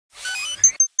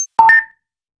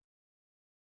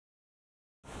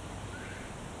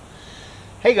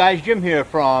Hey guys, Jim here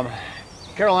from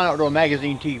Carolina Outdoor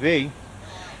Magazine TV.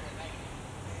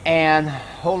 And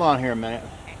hold on here a minute.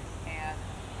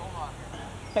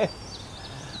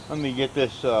 Let me get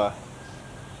this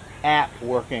app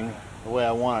working the way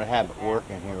I want to have it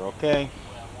working here, okay?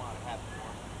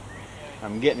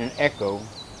 I'm getting an echo,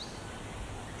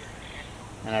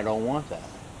 and I don't want that.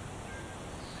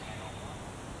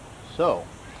 So,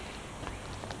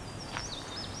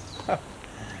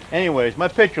 anyways, my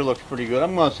picture looks pretty good.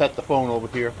 I'm going to set the phone over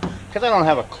here because I don't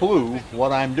have a clue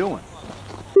what I'm doing.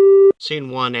 Scene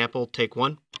one, Apple, take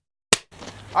one.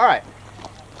 All right.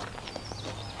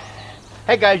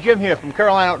 Hey guys, Jim here from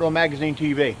Carolina Outdoor Magazine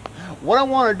TV. What I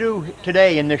want to do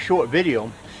today in this short video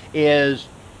is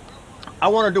I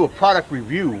want to do a product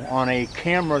review on a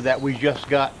camera that we just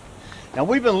got. Now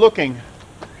we've been looking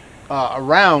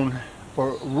around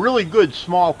for really good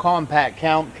small compact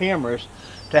cameras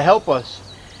to help us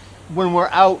when we're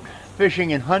out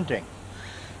fishing and hunting.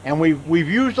 And we've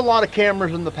used a lot of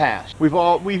cameras in the past.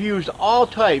 We've used all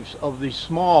types of these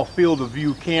small field of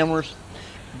view cameras,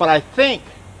 but I think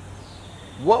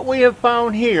what we have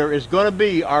found here is going to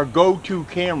be our go-to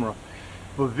camera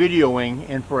for videoing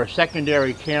and for a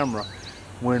secondary camera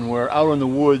when we're out in the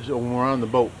woods or when we're on the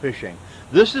boat fishing.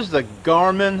 This is the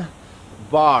Garmin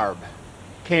Virb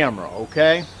camera,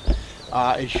 okay?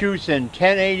 It shoots in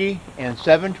 1080 and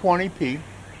 720p.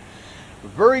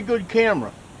 Very good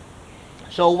camera.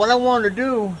 So what I wanted to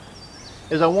do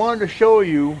is I wanted to show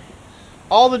you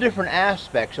all the different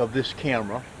aspects of this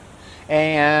camera,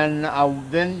 and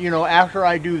then, you know, after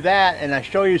I do that and I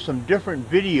show you some different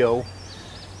video,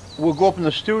 we'll go up in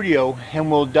the studio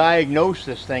and we'll diagnose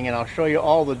this thing, and I'll show you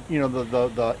all the, you know,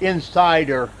 the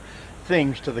insider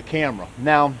things to the camera.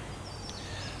 Now,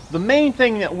 the main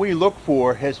thing that we look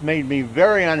for has made me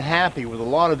very unhappy with a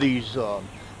lot of these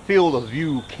field of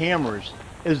view cameras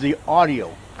is the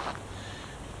audio.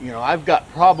 You know, I've got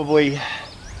probably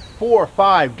 4 or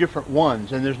 5 different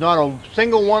ones, and there's not a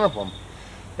single one of them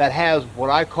that has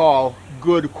what I call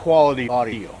good quality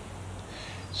audio.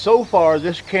 So far,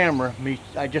 this camera,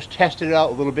 I just tested it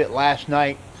out a little bit last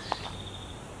night.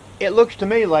 It looks to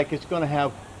me like it's going to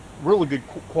have really good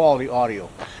quality audio.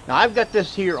 Now, I've got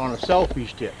this here on a selfie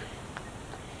stick,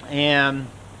 and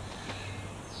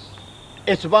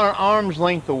it's about an arm's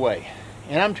length away.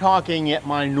 And I'm talking at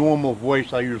my normal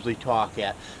voice I usually talk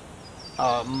at.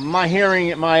 My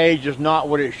hearing at my age is not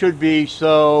what it should be,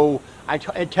 so I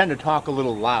tend to talk a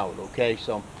little loud, okay?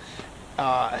 So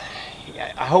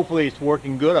hopefully it's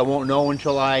working good. I won't know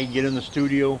until I get in the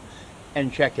studio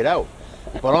and check it out.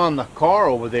 But on the car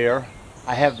over there,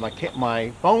 I have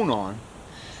my phone on,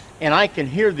 and I can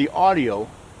hear the audio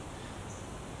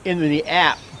in the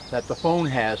app that the phone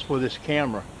has for this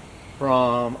camera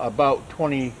from about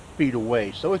 20 feet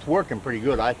away. So it's working pretty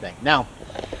good, I think. Now,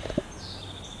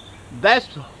 that's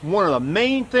one of the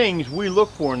main things we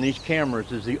look for in these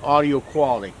cameras is the audio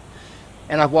quality.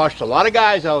 And I've watched a lot of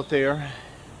guys out there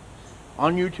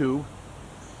on YouTube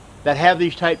that have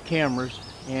these type cameras,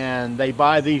 and they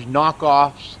buy these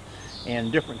knockoffs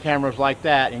and different cameras like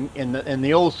that, and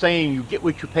the old saying, you get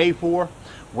what you pay for.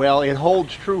 Well, it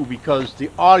holds true, because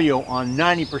the audio on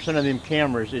 90% of them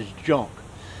cameras is junk.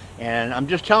 And I'm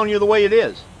just telling you the way it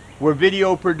is. We're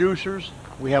video producers.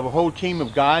 We have a whole team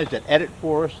of guys that edit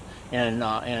for us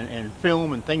and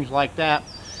film and things like that.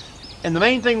 And the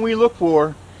main thing we look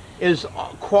for is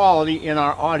quality in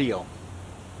our audio.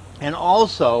 And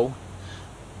also,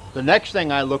 the next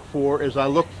thing I look for is I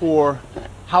look for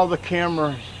how the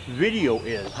camera's video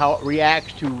is, how it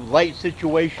reacts to light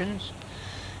situations,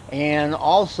 and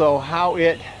also how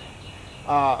it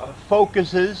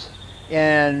focuses,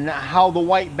 and how the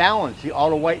white balance, the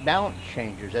auto white balance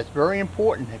changes. That's very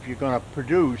important if you're going to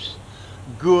produce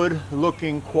good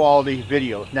looking quality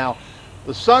videos. Now,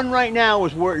 the sun right now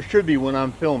is where it should be when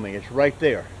I'm filming. It's right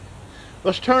there.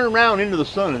 Let's turn around into the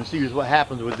sun and see what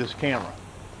happens with this camera.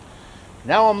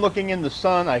 Now I'm looking in the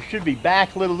sun. I should be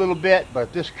backlit a little bit,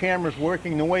 but this camera's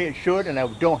working the way it should, and I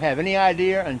don't have any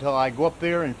idea until I go up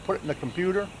there and put it in the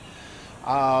computer.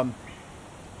 I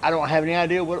don't have any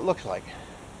idea what it looks like,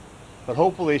 but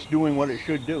hopefully it's doing what it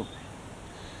should do.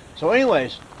 So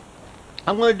anyways,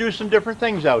 I'm going to do some different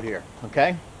things out here,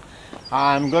 okay?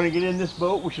 I'm going to get in this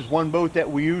boat, which is one boat that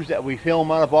we use, that we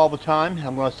film out of all the time.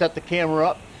 I'm going to set the camera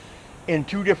up in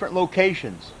 2 different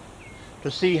locations to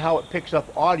see how it picks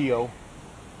up audio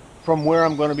from where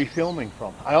I'm going to be filming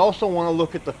from. I also want to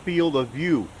look at the field of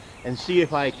view and see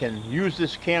if I can use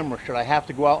this camera. Should I have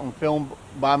to go out and film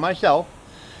by myself?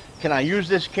 Can I use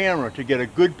this camera to get a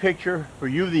good picture for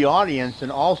you, the audience,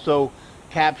 and also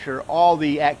capture all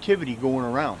the activity going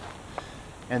around?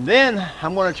 And then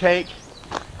I'm going to take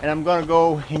and I'm going to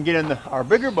go and get in our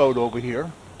bigger boat over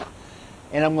here,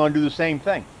 and I'm going to do the same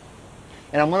thing.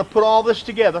 And I'm going to put all this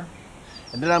together,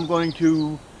 and then I'm going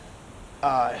to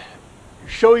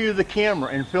show you the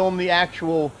camera and film the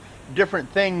actual different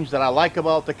things that I like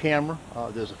about the camera.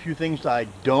 There's a few things that I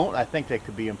don't. I think they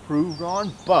could be improved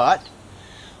on, but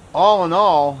all in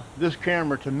all, this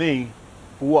camera to me,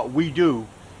 for what we do,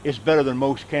 is better than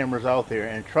most cameras out there,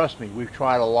 and trust me, we've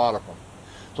tried a lot of them.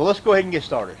 So let's go ahead and get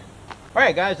started.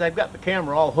 Alright guys, I've got the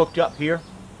camera all hooked up here,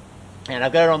 and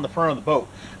I've got it on the front of the boat.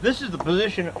 This is the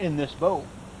position in this boat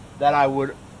that I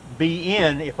would be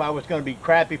in if I was going to be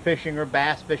crappie fishing or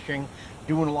bass fishing,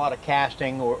 doing a lot of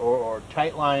casting or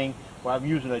tight lining, where I'm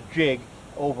using a jig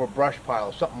over a brush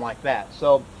pile, something like that.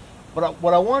 So, but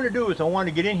what I wanted to do is I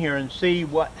wanted to get in here and see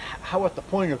what the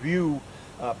point of view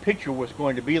picture was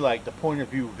going to be like, the point of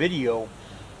view video,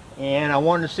 and I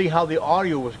wanted to see how the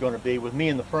audio was going to be with me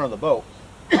in the front of the boat.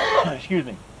 Excuse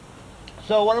me.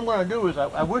 So what I'm going to do is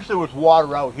I wish there was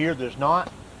water out here. There's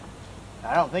not.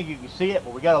 I don't think you can see it,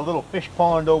 but we got a little fish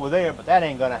pond over there, but that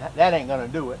ain't gonna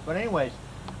do it. But anyways,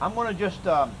 I'm going to just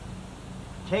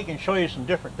take and show you some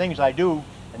different things I do,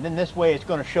 and then this way it's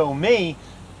going to show me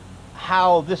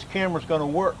how this camera is going to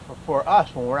work for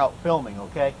us when we're out filming.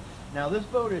 Okay. Now this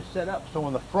boat is set up so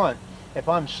in the front, if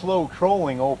I'm slow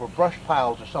trolling over brush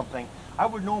piles or something, I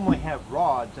would normally have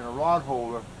rods and a rod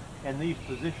holder in these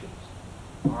positions.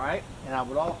 Alright, and I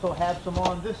would also have some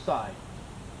on this side.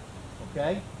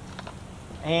 Okay,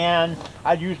 and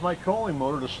I'd use my trolling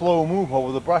motor to slow move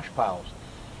over the brush piles.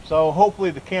 So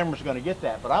hopefully the camera's going to get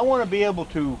that. But I want to be able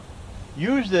to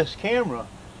use this camera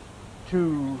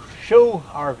to show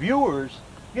our viewers,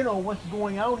 you know, what's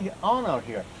going on out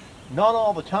here. Not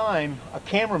all the time a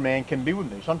cameraman can be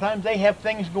with me. Sometimes they have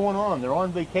things going on. They're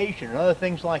on vacation and other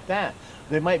things like that.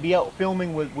 They might be out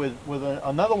filming with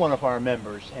another one of our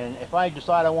members. And if I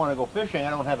decide I want to go fishing, I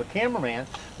don't have a cameraman,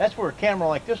 that's where a camera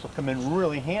like this will come in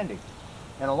really handy.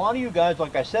 And a lot of you guys,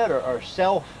 like I said, are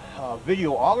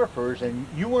self-videographers, and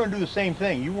you want to do the same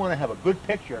thing. You want to have a good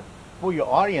picture for your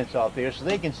audience out there so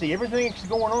they can see everything that's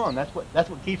going on. That's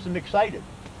what keeps them excited.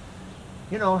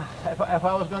 You know, if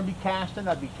I was going to be casting,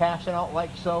 I'd be casting out like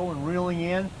so and reeling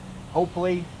in.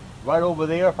 Hopefully, right over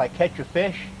there, if I catch a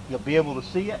fish, you'll be able to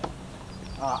see it.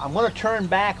 I'm going to turn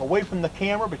back away from the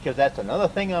camera because that's another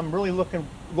thing I'm really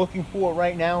looking for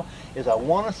right now, is I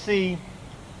want to see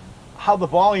how the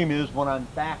volume is when I'm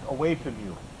back away from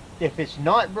you. If it's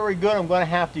not very good, I'm going to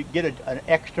have to get an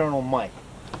external mic.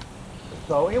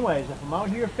 So anyways, if I'm out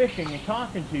here fishing and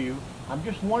talking to you, I'm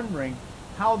just wondering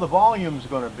how the volume's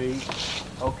going to be,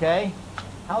 okay?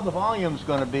 How the volume's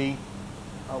going to be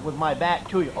with my back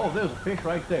to you. Oh, there's a fish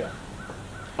right there.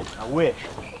 I wish.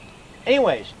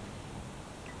 Anyways,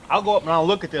 I'll go up and I'll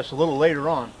look at this a little later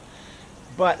on.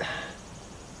 But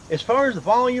as far as the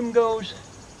volume goes,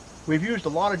 we've used a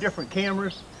lot of different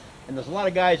cameras, and there's a lot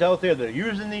of guys out there that are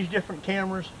using these different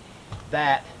cameras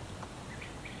that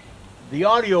the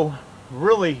audio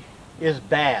really is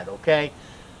bad, okay?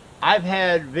 I've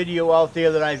had video out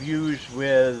there that I've used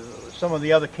with some of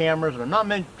the other cameras, and I'm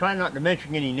not trying not to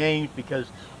mention any names because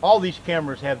all these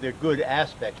cameras have their good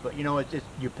aspects, but you know,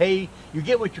 you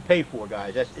get what you pay for,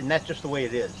 guys. That's just the way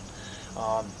it is.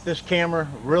 This camera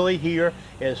really here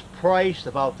is priced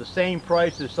about the same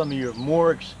price as some of your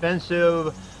more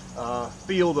expensive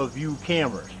field of view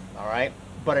cameras, all right?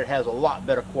 But it has a lot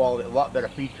better quality, a lot better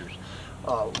features.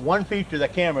 One feature the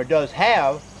camera does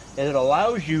have is it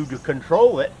allows you to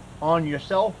control it on your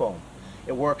cell phone.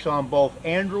 It works on both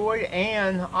Android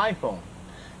and iPhone.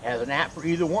 It has an app for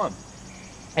either one.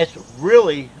 It's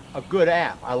really a good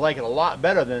app. I like it a lot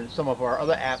better than some of our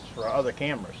other apps for our other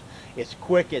cameras. It's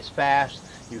quick, it's fast,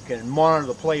 you can monitor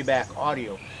the playback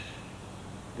audio.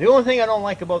 The only thing I don't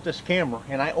like about this camera,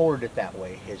 and I ordered it that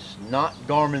way, it's not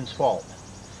Garmin's fault,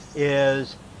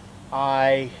 is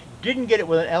I didn't get it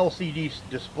with an LCD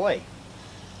display.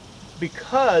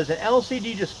 Because an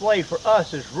LCD display for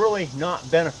us is really not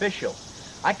beneficial.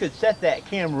 I could set that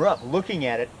camera up looking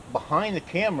at it behind the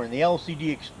camera in the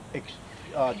LCD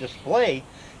display,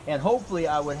 and hopefully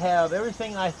I would have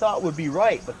everything I thought would be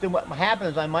right. But then what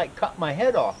happens is I might cut my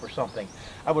head off or something.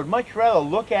 I would much rather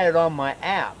look at it on my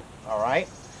app, alright?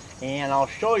 And I'll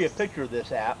show you a picture of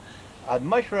this app. I'd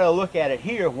much rather look at it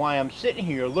here while I'm sitting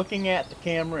here looking at the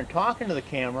camera and talking to the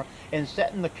camera and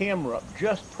setting the camera up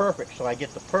just perfect so I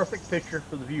get the perfect picture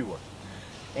for the viewer.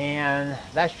 And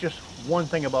that's just one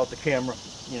thing about the camera,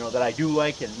 you know, that I do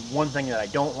like, and one thing that I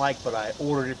don't like, but I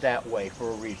ordered it that way for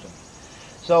a reason.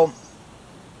 So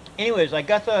anyways, I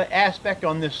got the aspect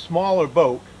on this smaller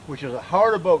boat, which is a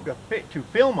harder boat to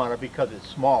film on it because it's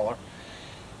smaller.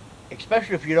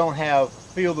 especially if you don't have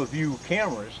field of view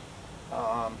cameras.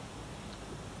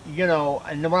 You know,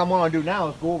 and what I'm going to do now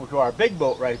is go over to our big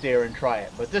boat right there and try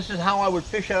it. But this is how I would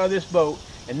fish out of this boat,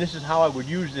 and this is how I would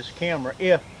use this camera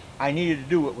if I needed to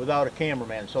do it without a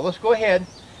cameraman. So let's go ahead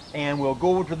and we'll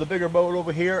go over to the bigger boat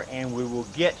over here, and we will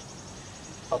get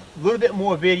a little bit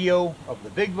more video of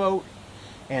the big boat,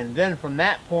 and then from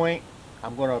that point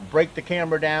I'm going to break the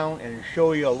camera down and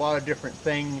show you a lot of different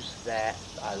things that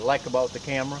I like about the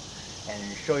camera,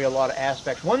 and show you a lot of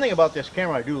aspects. One thing about this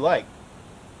camera I do like,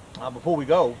 before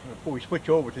we switch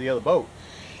over to the other boat,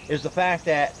 is the fact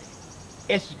that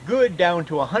it's good down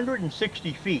to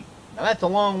 160 feet. Now that's a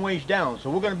long ways down, so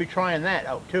we're going to be trying that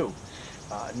out too.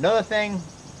 Another thing,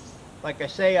 like I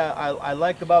say, I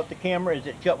like about the camera is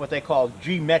it's got what they call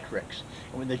G-metrics.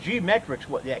 And with the G-metrics,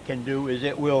 what that can do is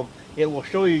it will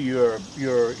show you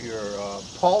your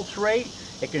pulse rate.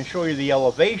 It can show you the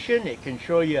elevation. It can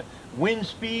show you wind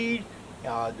speed,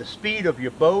 the speed of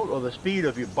your boat or the speed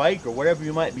of your bike or whatever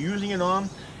you might be using it on.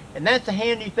 And that's a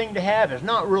handy thing to have. It's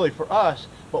not really for us,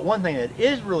 but one thing that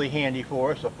is really handy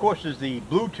for us, of course, is the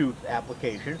Bluetooth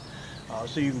application,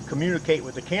 so you can communicate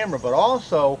with the camera. But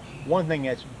also, one thing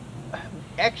that's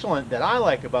excellent that I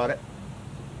like about it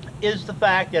is the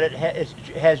fact that it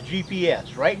has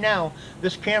GPS. Right now,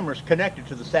 this camera is connected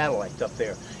to the satellites up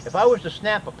there. If I was to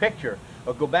snap a picture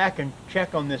or go back and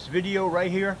check on this video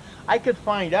right here, I could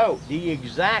find out the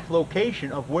exact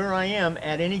location of where I am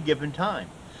at any given time.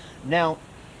 Now,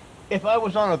 if I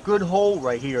was on a good hole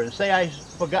right here, and say I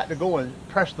forgot to go and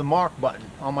press the mark button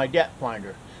on my depth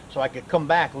finder so I could come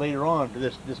back later on to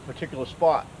this particular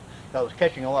spot that was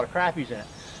catching a lot of crappies in it,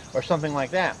 or something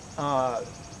like that,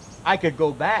 I could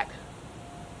go back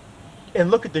and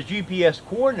look at the GPS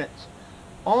coordinates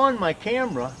on my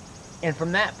camera, and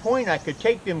from that point I could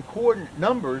take them coordinate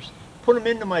numbers, put them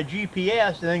into my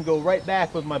GPS, and then go right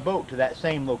back with my boat to that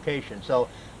same location. So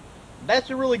that's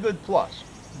a really good plus.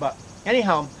 But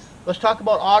anyhow, let's talk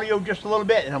about audio just a little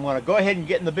bit, and I'm going to go ahead and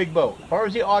get in the big boat. As far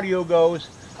as the audio goes,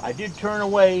 I did turn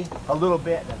away a little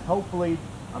bit, and hopefully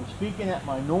I'm speaking at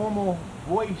my normal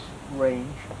voice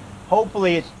range.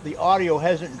 Hopefully the audio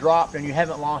hasn't dropped and you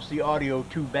haven't lost the audio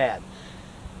too bad.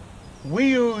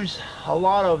 We use a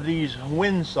lot of these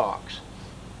wind socks.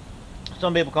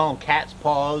 Some people call them cat's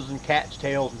paws and cat's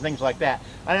tails and things like that.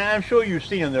 And I'm sure you've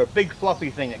seen them. They're a big fluffy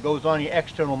thing that goes on your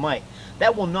external mic.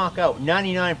 That will knock out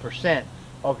 99%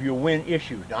 of your wind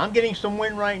issues. Now I'm getting some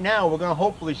wind right now. We're going to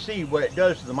hopefully see what it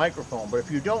does to the microphone. But if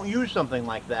you don't use something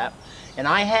like that, and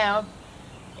I have,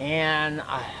 and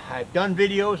I've done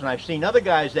videos and I've seen other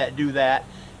guys that do that,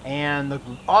 and the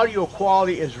audio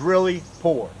quality is really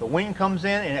poor. The wind comes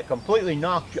in and it completely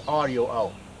knocks your audio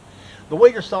out. The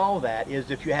way to solve that is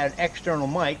if you had an external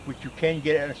mic, which you can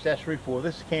get an accessory for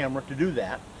this camera to do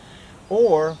that,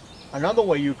 or another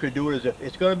way you could do it is if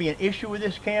it's going to be an issue with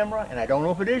this camera, and I don't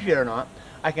know if it is yet or not,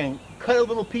 I can cut a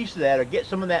little piece of that or get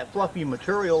some of that fluffy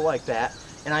material like that,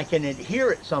 and I can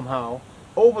adhere it somehow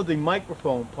over the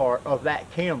microphone part of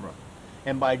that camera.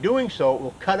 And by doing so, it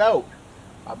will cut out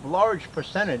a large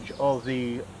percentage of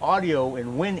the audio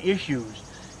and wind issues,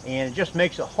 and it just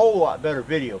makes a whole lot better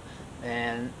video.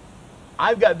 And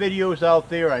I've got videos out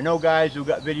there, I know guys who've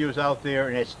got videos out there,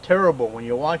 and it's terrible when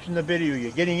you're watching the video,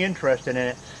 you're getting interested in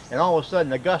it, and all of a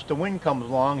sudden a gust of wind comes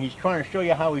along, he's trying to show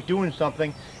you how he's doing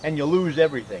something, and you lose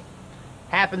everything.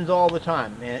 Happens all the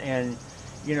time. And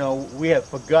you know, we have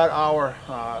forgot our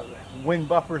wind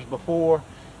buffers before,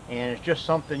 and it's just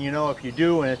something, you know, if you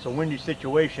do and it's a windy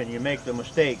situation, you make the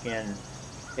mistake and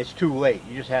it's too late.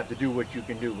 You just have to do what you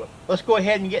can do. But let's go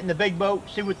ahead and get in the big boat,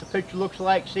 see what the picture looks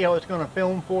like, see how it's going to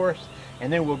film for us,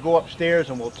 and then we'll go upstairs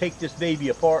and we'll take this baby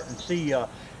apart and see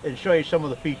and show you some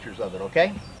of the features of it.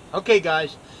 Okay? Okay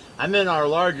guys, I'm in our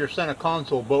larger center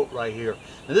console boat right here.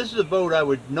 Now this is a boat I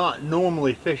would not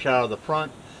normally fish out of the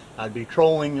front. I'd be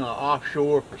trolling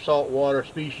offshore for saltwater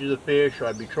species of fish, or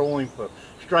I'd be trolling for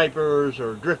stripers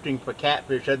or drifting for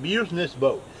catfish. I'd be using this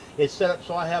boat. It's set up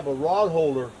so I have a rod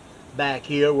holder back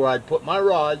here where I'd put my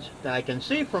rods, and I can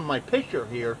see from my picture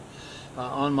here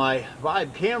on my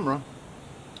Vibe camera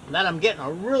that I'm getting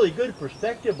a really good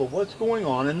perspective of what's going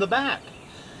on in the back.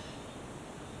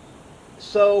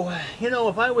 So, you know,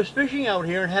 if I was fishing out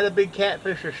here and had a big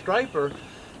catfish or striper,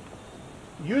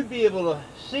 you'd be able to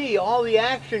see all the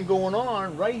action going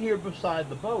on right here beside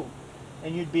the boat,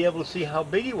 and you'd be able to see how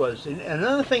big he was. And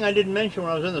another thing I didn't mention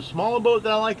when I was in the smaller boat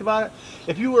that I like about it,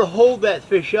 if you were to hold that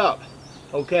fish up,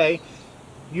 okay,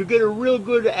 you get a real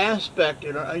good aspect,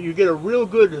 and you get a real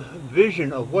good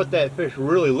vision of what that fish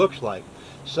really looks like.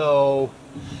 So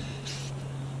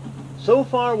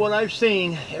far what I've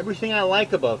seen, everything I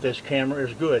like about this camera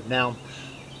is good. Now,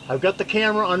 I've got the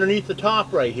camera underneath the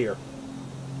top right here.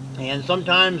 And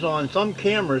sometimes on some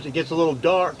cameras it gets a little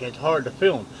dark, it's hard to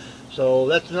film. So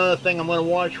that's another thing I'm going to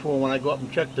watch for when I go up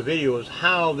and check the video, is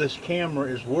how this camera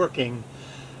is working,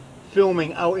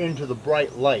 filming out into the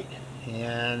bright light.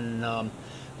 And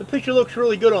the picture looks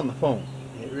really good on the phone.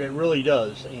 It really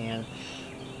does. And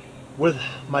with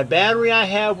my battery I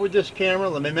have with this camera,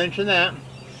 let me mention that,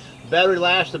 the battery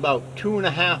lasts about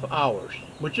 2.5 hours,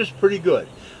 which is pretty good.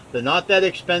 They're not that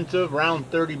expensive,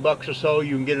 around 30 bucks or so.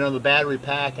 You can get another battery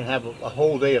pack and have a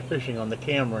whole day of fishing on the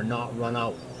camera and not run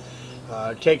out.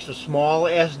 It takes a small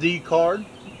SD card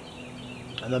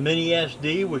and a mini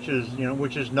SD, which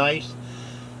is nice.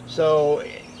 So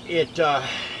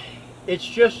it's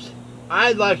just,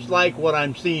 I like what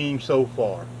I'm seeing so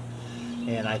far,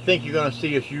 and I think you're going to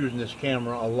see us using this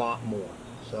camera a lot more.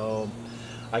 So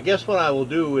I guess what I will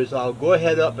do is I'll go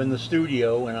ahead up in the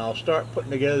studio and I'll start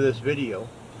putting together this video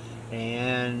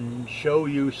and show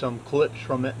you some clips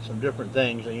from it, some different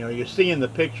things. And, you see in the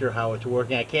picture how it's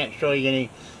working. I can't show you any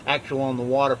actual on the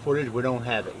water footage, we don't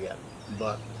have it yet,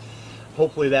 but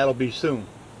hopefully that'll be soon.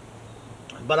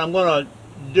 But I'm going to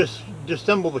just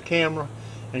disassemble the camera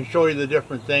and show you the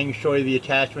different things, show you the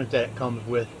attachments that it comes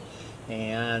with.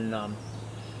 And a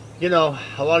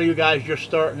lot of you guys just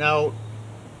starting out,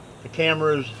 the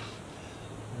camera's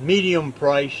medium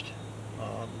priced.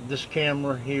 This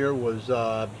camera here was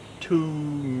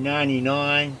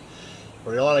 $299.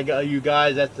 For a lot of you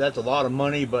guys, that's a lot of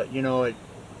money. But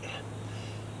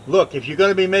look, if you're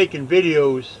going to be making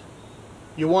videos,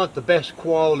 you want the best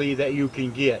quality that you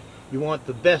can get. You want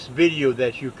the best video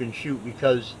that you can shoot,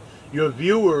 because your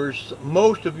viewers,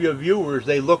 most of your viewers,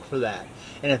 they look for that.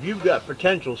 And if you've got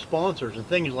potential sponsors and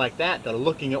things like that that are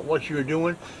looking at what you're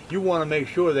doing, you want to make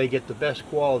sure they get the best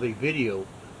quality video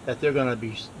that they're going to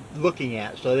be looking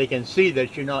at, so they can see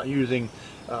that you're not using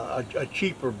a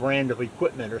cheaper brand of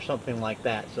equipment or something like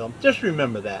that. So just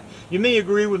remember that. You may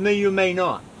agree with me, you may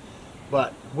not,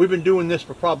 but we've been doing this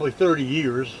for probably 30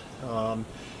 years.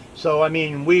 So I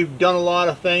mean, we've done a lot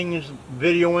of things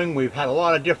videoing. We've had a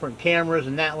lot of different cameras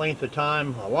in that length of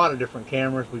time, a lot of different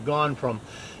cameras. We've gone from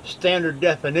standard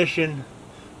definition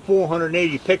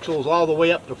 480 pixels all the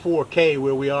way up to 4K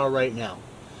where we are right now.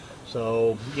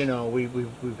 So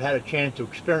we've had a chance to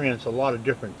experience a lot of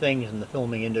different things in the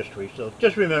filming industry. So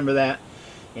just remember that,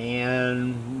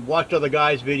 and watch other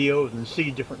guys' videos and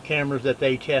see different cameras that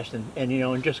they test,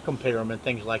 and just compare them and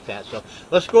things like that. So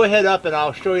let's go ahead up and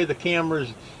I'll show you the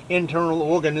camera's internal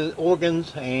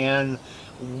organs and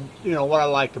what I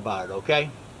like about it.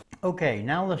 Okay,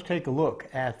 now let's take a look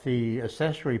at the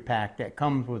accessory pack that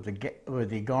comes with the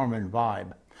Garmin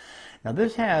Vibe. Now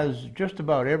this has just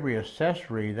about every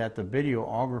accessory that the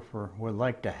videographer would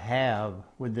like to have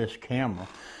with this camera.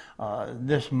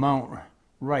 This mount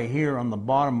right here on the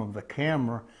bottom of the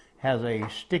camera has a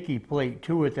sticky plate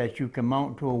to it that you can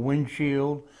mount to a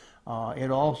windshield. It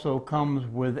also comes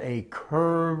with a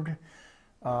curved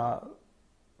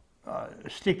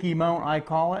sticky mount, I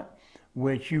call it,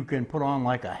 which you can put on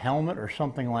like a helmet or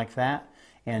something like that.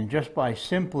 And just by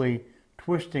simply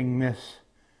twisting this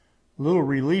little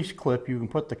release clip, you can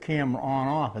put the camera on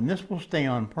off, and this will stay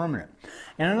on permanent.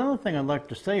 And another thing I'd like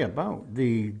to say about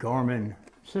the Garmin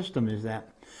system is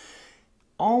that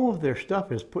all of their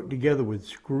stuff is put together with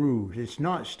screws. It's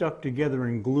not stuck together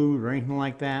and glued or anything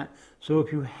like that. So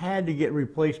if you had to get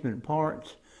replacement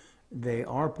parts, they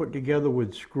are put together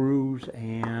with screws,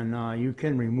 and you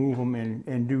can remove them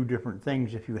and do different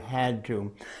things if you had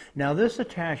to. Now this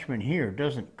attachment here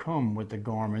doesn't come with the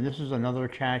Garmin. This is another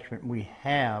attachment we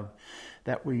have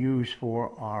that we use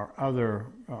for our other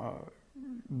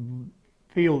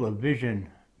field of vision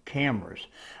cameras.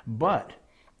 But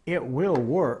it will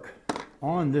work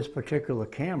on this particular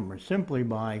camera simply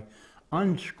by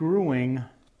unscrewing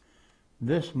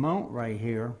this mount right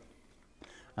here.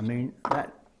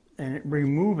 And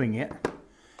removing it,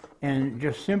 and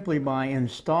just simply by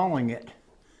installing it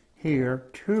here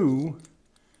to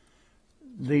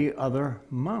the other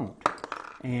mount.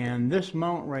 And this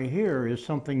mount right here is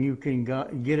something you can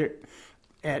get it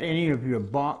at any of your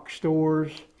box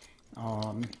stores.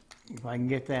 If I can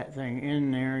get that thing in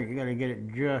there, you got to get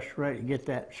it just right to get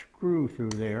that screw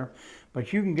through there.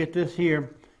 But you can get this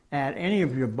here at any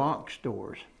of your box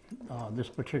stores, this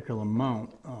particular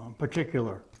mount,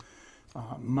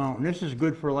 mount. And this is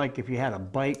good for, like, if you had a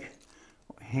bike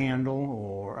handle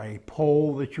or a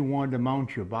pole that you wanted to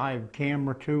mount your Vive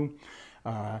camera to.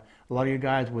 A lot of you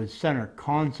guys with center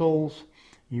consoles,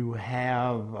 you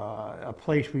have a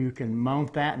place where you can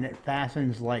mount that, and it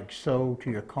fastens like so to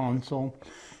your console.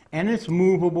 And it's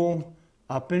movable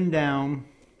up and down,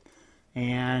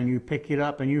 and you pick it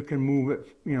up and you can move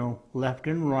it, you know, left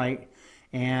and right,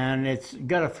 and it's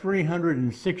got a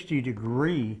 360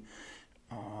 degree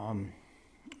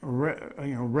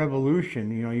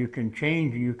revolution. You know, you can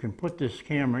change, you can put this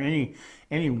camera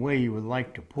any way you would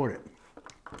like to put it.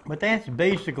 But that's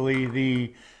basically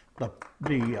the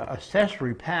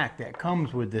accessory pack that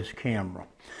comes with this camera.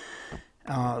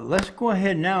 Let's go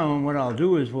ahead now, and what I'll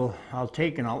do is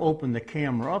I'll open the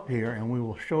camera up here, and we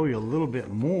will show you a little bit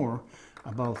more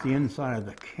about the inside of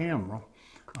the camera.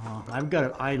 I've got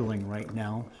it idling right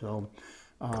now, so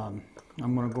I'm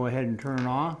going to go ahead and turn it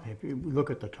off. If you look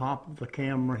at the top of the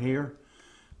camera here,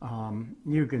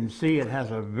 you can see it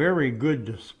has a very good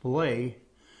display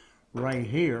right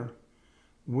here,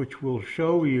 which will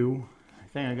show you, I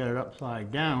think I got it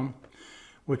upside down,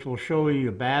 which will show you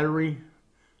your battery.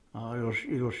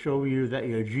 It'll show you that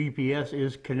your GPS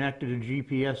is connected to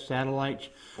GPS satellites.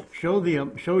 Shows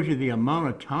you the amount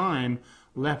of time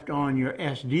left on your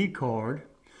SD card,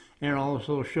 and it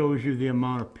also shows you the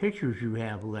amount of pictures you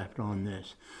have left on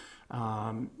this.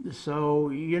 So,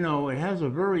 you know, it has a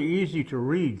very easy to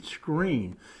read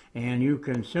screen, and you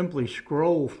can simply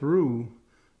scroll through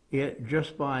it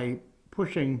just by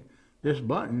pushing this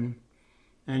button,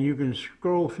 and you can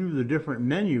scroll through the different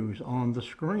menus on the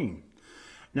screen.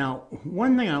 Now,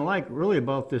 one thing I like really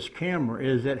about this camera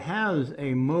is it has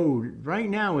a mode. Right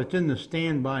now it's in the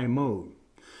standby mode.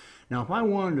 Now, if I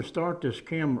wanted to start this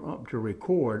camera up to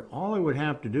record, all I would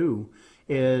have to do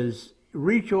is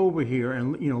reach over here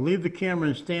and, you know, leave the camera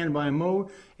in standby mode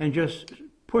and just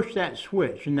push that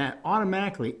switch, and that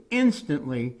automatically,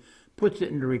 instantly puts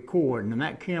it into record. And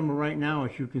that camera right now,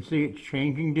 as you can see, it's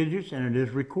changing digits and it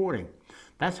is recording.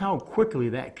 That's how quickly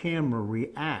that camera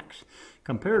reacts.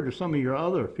 Compared to some of your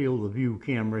other field of view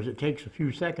cameras, it takes a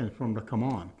few seconds for them to come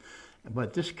on.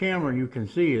 But this camera, you can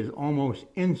see, is almost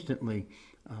instantly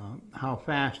how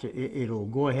fast it'll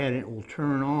go ahead and it will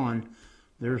turn on.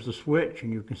 There's the switch,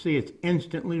 and you can see it's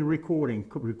instantly recording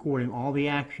all the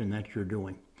action that you're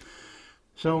doing.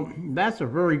 So that's a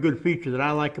very good feature that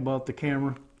I like about the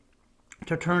camera.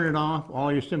 To turn it off,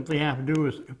 all you simply have to do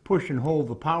is push and hold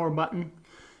the power button,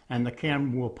 and the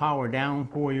camera will power down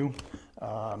for you.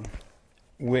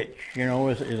 Which, you know,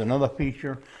 is another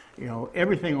feature. You know,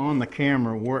 everything on the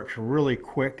camera works really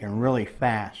quick and really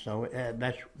fast, so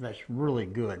that's really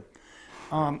good.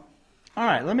 All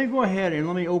right, let me go ahead and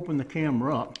let me open the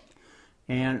camera up.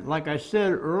 And like I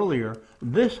said earlier,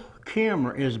 this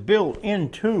camera is built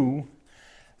into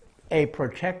a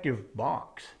protective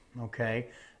box. Okay,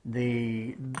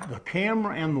 the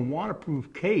camera and the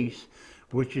waterproof case,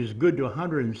 which is good to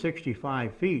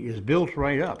 165 feet, is built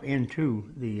right up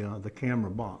into the camera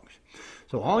box.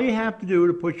 So all you have to do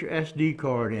to put your SD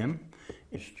card in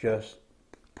is just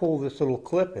pull this little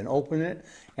clip and open it,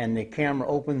 and the camera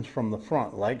opens from the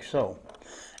front like so.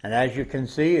 And as you can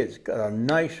see, it's got a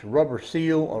nice rubber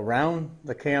seal around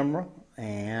the camera,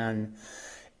 and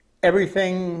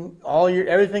everything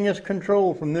is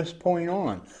controlled from this point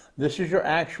on. This is your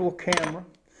actual camera.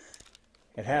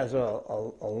 It has a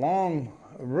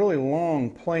really long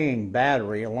playing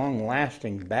battery, a long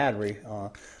lasting battery,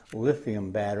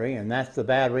 lithium battery, and that's the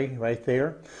battery right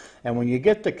there. And when you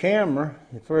get the camera,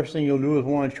 the first thing you'll do is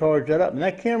want to charge that up. And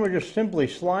that camera just simply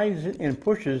slides and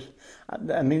pushes,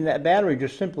 that battery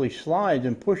just simply slides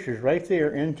and pushes right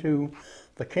there into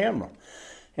the camera.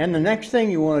 And the next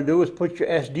thing you want to do is put your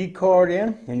SD card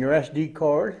in, and your SD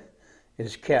card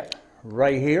is kept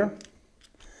right here.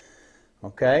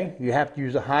 Okay, you have to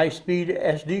use a high-speed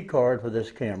SD card for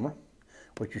this camera,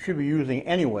 which you should be using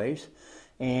anyways.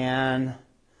 And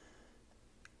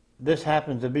this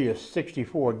happens to be a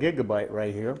 64 gigabyte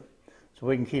right here, so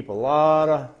we can keep a lot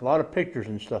of pictures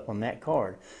and stuff on that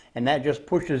card. And that just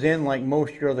pushes in like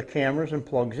most of your other cameras and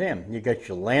plugs in. You got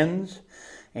your lens,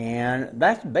 and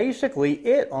that's basically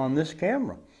it on this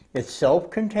camera. It's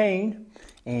self-contained,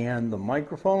 and the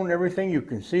microphone and everything, you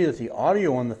can see that the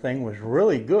audio on the thing was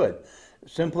really good.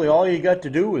 Simply all you got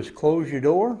to do is close your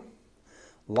door,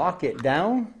 lock it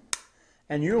down,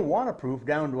 and you're waterproof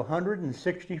down to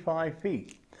 165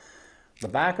 feet. The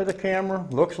back of the camera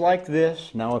looks like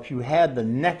this. Now if you had the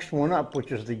next one up,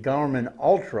 which is the Garmin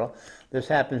Ultra, this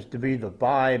happens to be the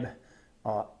Virb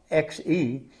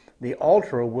XE, the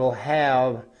Ultra will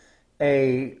have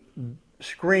a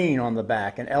screen on the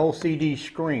back, an LCD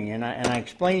screen, and I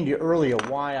explained to you earlier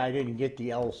why I didn't get the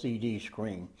LCD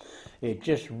screen. It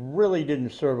just really didn't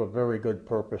serve a very good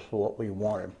purpose for what we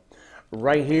wanted.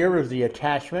 Right here is the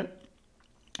attachment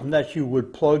that you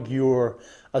would plug your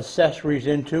accessories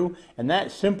into, and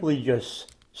that simply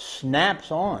just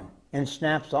snaps on. and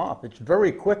snaps off. It's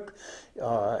very quick.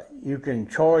 You can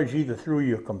charge either through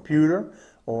your computer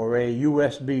or a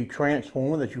USB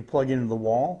transformer that you plug into the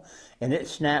wall, and it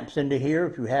snaps into here.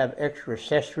 If you have extra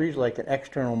accessories like an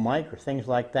external mic or things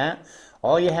like that,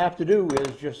 all you have to do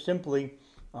is just simply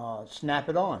snap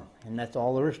it on, and that's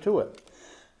all there is to it.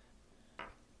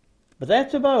 But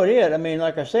that's about it. I mean,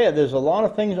 like I said, there's a lot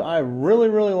of things I really,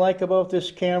 really like about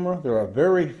this camera. There are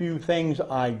very few things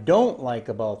I don't like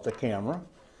about the camera.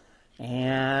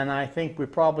 And I think we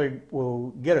probably will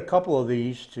get a couple of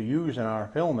these to use in our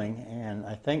filming. And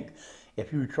I think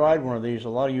if you tried one of these, a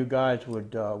lot of you guys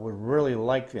would really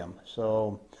like them.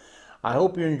 So I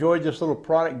hope you enjoyed this little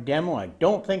product demo. I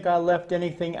don't think I left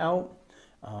anything out.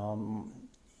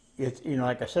 It's, you know,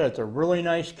 like I said, it's a really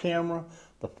nice camera.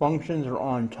 The functions are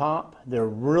on top. They're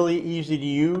really easy to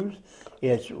use.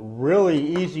 It's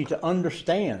really easy to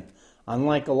understand.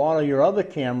 Unlike a lot of your other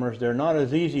cameras, they're not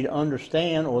as easy to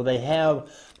understand, or they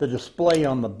have the display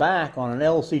on the back on an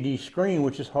LCD screen,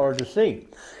 which is hard to see.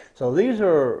 So these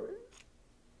are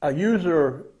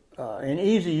an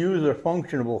easy user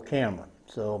functionable camera.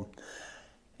 So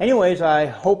anyways, I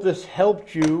hope this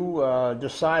helped you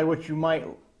decide what you might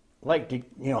like to,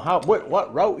 you know,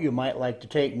 what route you might like to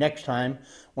take next time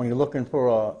when you're looking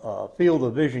for a field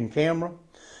of vision camera.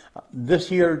 This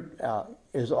here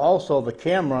is also the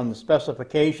camera on the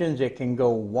specifications. It can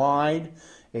go wide,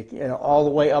 all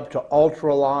the way up to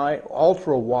ultra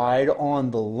wide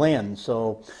on the lens.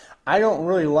 So I don't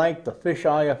really like the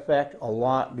fisheye effect a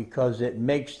lot because it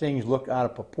makes things look out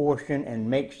of proportion and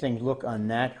makes things look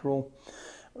unnatural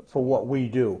for what we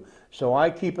do. So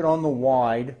I keep it on the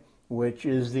wide, which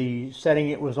is the setting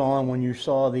it was on when you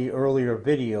saw the earlier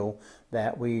video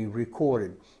that we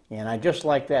recorded. And I just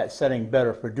like that setting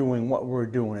better for doing what we're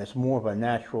doing. It's more of a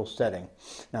natural setting.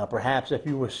 Now perhaps if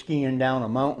you were skiing down a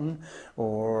mountain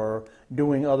or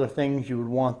doing other things, you would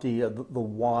want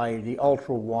the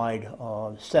ultra wide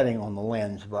setting on the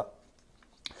lens, but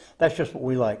that's just what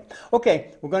we like.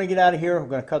 Okay, we're going to get out of here. We're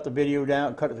going to cut the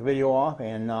video off,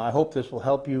 and I hope this will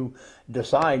help you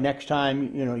decide next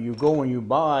time you go and you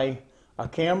buy a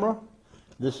camera.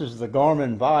 This is the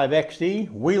Garmin Virb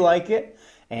XE. We like it,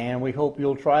 and we hope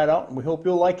you'll try it out, and we hope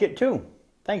you'll like it too.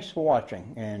 Thanks for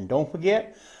watching, and don't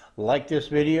forget, like this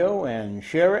video and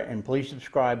share it, and please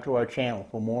subscribe to our channel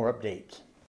for more updates.